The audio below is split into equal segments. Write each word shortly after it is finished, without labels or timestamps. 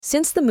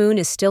Since the moon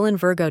is still in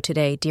Virgo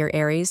today, dear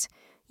Aries,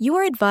 you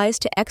are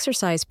advised to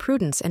exercise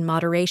prudence and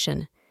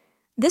moderation.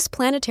 This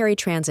planetary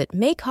transit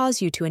may cause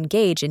you to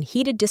engage in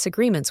heated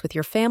disagreements with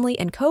your family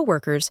and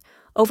co-workers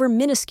over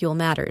minuscule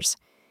matters.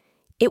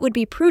 It would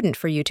be prudent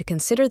for you to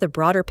consider the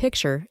broader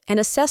picture and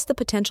assess the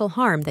potential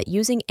harm that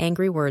using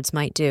angry words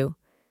might do.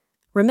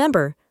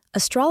 Remember,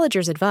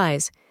 astrologers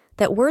advise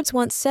that words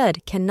once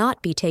said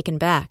cannot be taken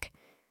back.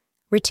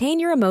 Retain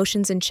your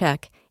emotions in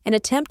check and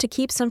attempt to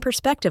keep some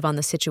perspective on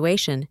the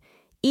situation,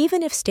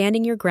 even if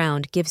standing your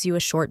ground gives you a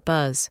short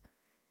buzz.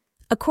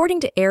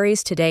 According to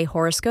Aries Today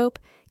horoscope,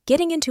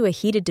 getting into a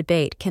heated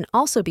debate can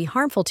also be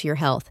harmful to your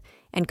health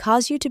and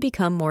cause you to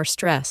become more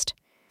stressed.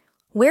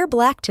 Wear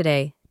black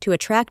today to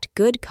attract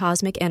good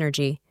cosmic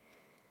energy.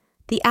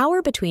 The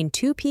hour between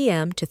 2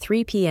 p.m. to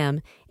 3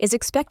 p.m. is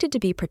expected to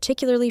be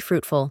particularly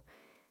fruitful.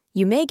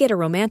 You may get a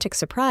romantic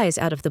surprise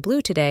out of the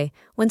blue today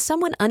when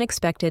someone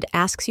unexpected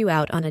asks you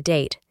out on a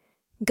date.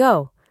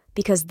 Go,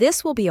 because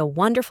this will be a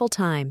wonderful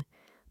time.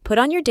 Put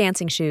on your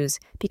dancing shoes,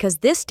 because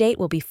this date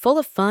will be full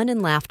of fun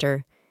and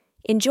laughter.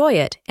 Enjoy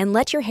it and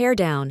let your hair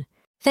down.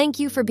 Thank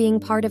you for being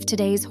part of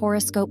today's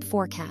horoscope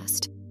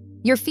forecast.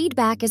 Your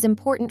feedback is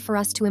important for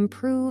us to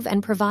improve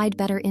and provide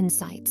better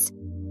insights.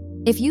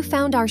 If you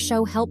found our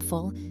show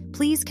helpful,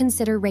 please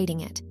consider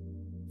rating it.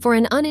 For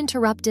an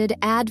uninterrupted,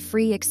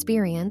 ad-free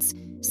experience,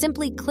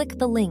 simply click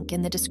the link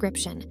in the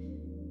description.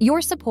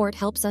 Your support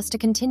helps us to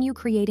continue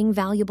creating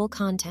valuable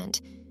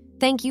content.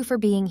 Thank you for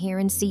being here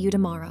and see you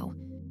tomorrow.